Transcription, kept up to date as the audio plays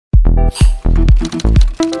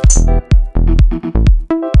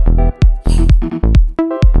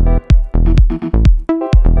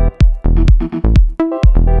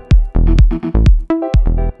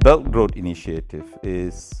initiative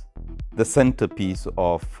is the centerpiece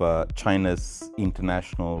of China's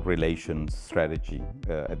international relations strategy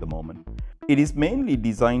at the moment. It is mainly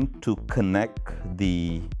designed to connect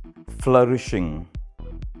the flourishing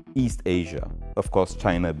East Asia, of course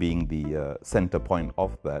China being the center point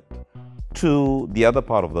of that, to the other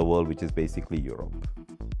part of the world, which is basically Europe,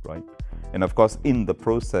 right? And of course, in the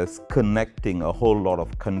process, connecting a whole lot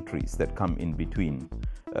of countries that come in between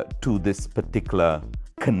to this particular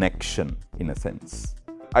connection, in a sense.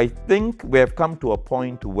 I think we have come to a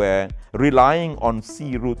point where relying on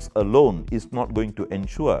sea routes alone is not going to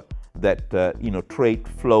ensure that trade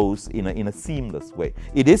flows in a seamless way.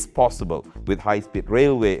 It is possible with high-speed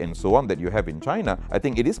railway and so on that you have in China. I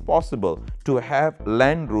think it is possible to have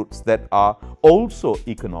land routes that are also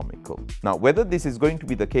economical. Now, whether this is going to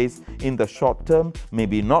be the case in the short term,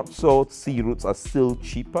 maybe not so. Sea routes are still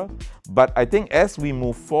cheaper, but I think as we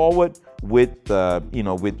move forward with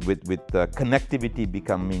connectivity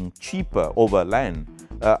becoming cheaper over land,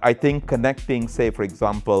 I think connecting, say, for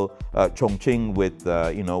example, Chongqing with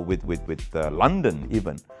London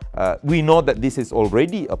even, we know that this is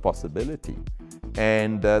already a possibility.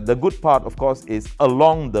 And the good part, of course, is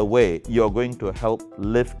along the way, you're going to help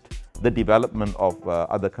lift the development of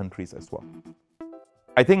other countries as well.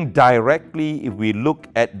 I think directly, if we look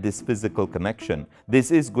at this physical connection,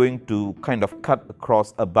 this is going to kind of cut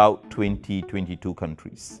across about 22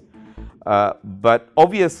 countries. But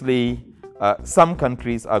obviously, some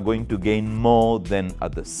countries are going to gain more than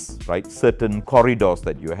others, right? Certain corridors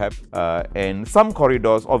that you have, and some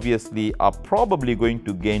corridors obviously are probably going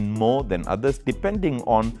to gain more than others, depending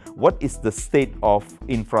on what is the state of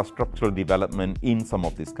infrastructural development in some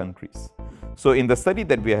of these countries. So in the study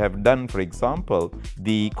that we have done, for example,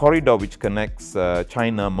 the corridor which connects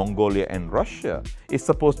China, Mongolia and Russia is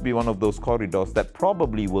supposed to be one of those corridors that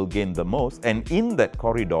probably will gain the most, and in that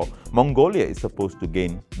corridor, Mongolia is supposed to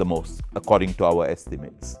gain the most, according to our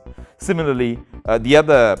estimates. Similarly, the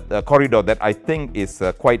other corridor that I think is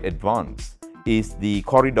quite advanced is the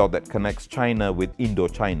corridor that connects China with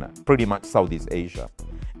Indochina, pretty much Southeast Asia.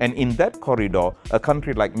 And in that corridor, a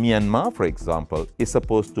country like Myanmar, for example, is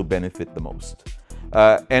supposed to benefit the most.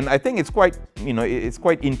 And I think it's quite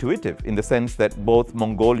intuitive in the sense that both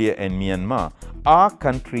Mongolia and Myanmar are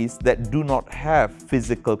countries that do not have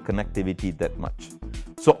physical connectivity that much.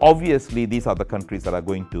 So obviously, these are the countries that are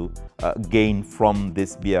going to gain from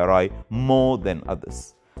this BRI more than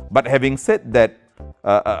others. But having said that,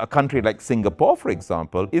 a country like Singapore, for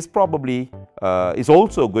example, is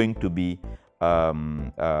also going to be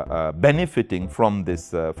benefiting from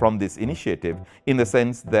this initiative, in the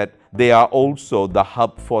sense that they are also the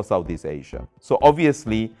hub for Southeast Asia. So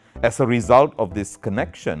obviously, as a result of this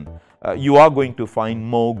connection, you are going to find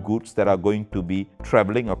more goods that are going to be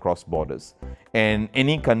traveling across borders. And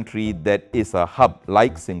any country that is a hub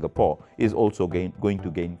like Singapore is also going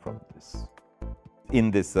to gain from this. In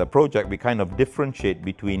this project, we kind of differentiate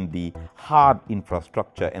between the hard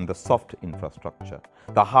infrastructure and the soft infrastructure.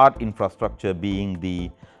 The hard infrastructure being the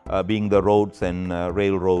roads and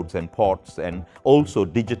railroads and ports, and also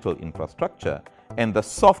digital infrastructure, and the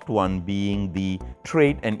soft one being the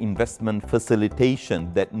trade and investment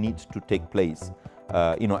facilitation that needs to take place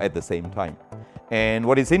at the same time. And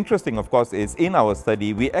what is interesting, of course, is in our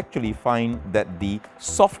study, we actually find that the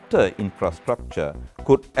softer infrastructure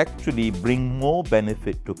could actually bring more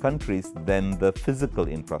benefit to countries than the physical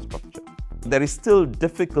infrastructure. There is still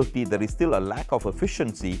difficulty, there is still a lack of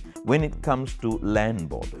efficiency when it comes to land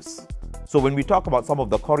borders. So when we talk about some of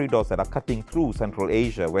the corridors that are cutting through Central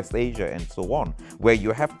Asia, West Asia and so on, where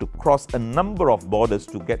you have to cross a number of borders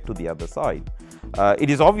to get to the other side, it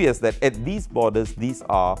is obvious that at these borders, these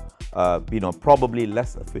are probably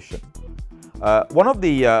less efficient. One of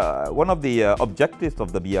the objectives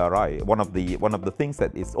of the BRI, one of the things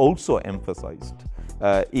that is also emphasized,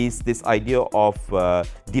 is this idea of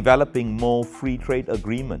developing more free trade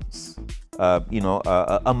agreements,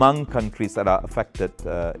 among countries that are affected,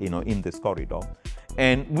 in this corridor.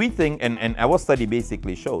 And we think, and our study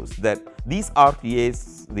basically shows that these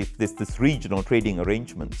RTAs, this regional trading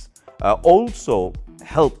arrangements, also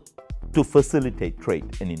help to facilitate trade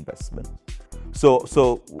and investment.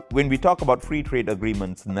 So when we talk about free trade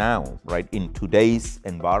agreements now, right, in today's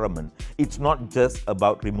environment, it's not just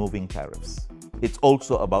about removing tariffs. It's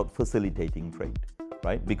also about facilitating trade,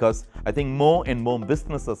 right? Because I think more and more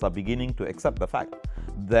businesses are beginning to accept the fact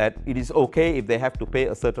that it is okay if they have to pay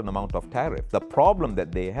a certain amount of tariff. The problem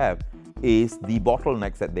that they have is the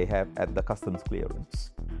bottlenecks that they have at the customs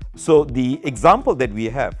clearance. So the example that we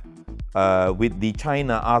have with the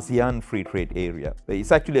China-ASEAN free trade area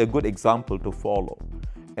is actually a good example to follow.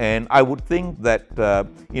 And I would think that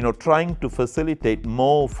trying to facilitate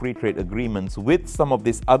more free trade agreements with some of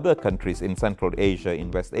these other countries in Central Asia, in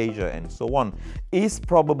West Asia, and so on, is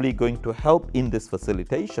probably going to help in this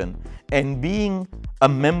facilitation. And being a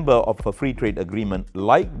member of a free trade agreement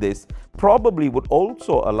like this probably would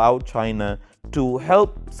also allow China to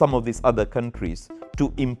help some of these other countries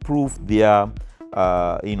to improve their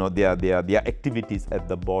activities at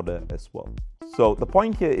the border as well. So the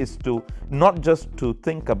point here is to not just to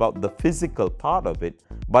think about the physical part of it,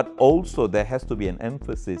 but also there has to be an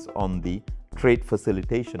emphasis on the trade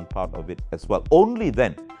facilitation part of it as well. Only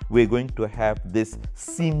then we're going to have this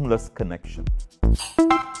seamless connection.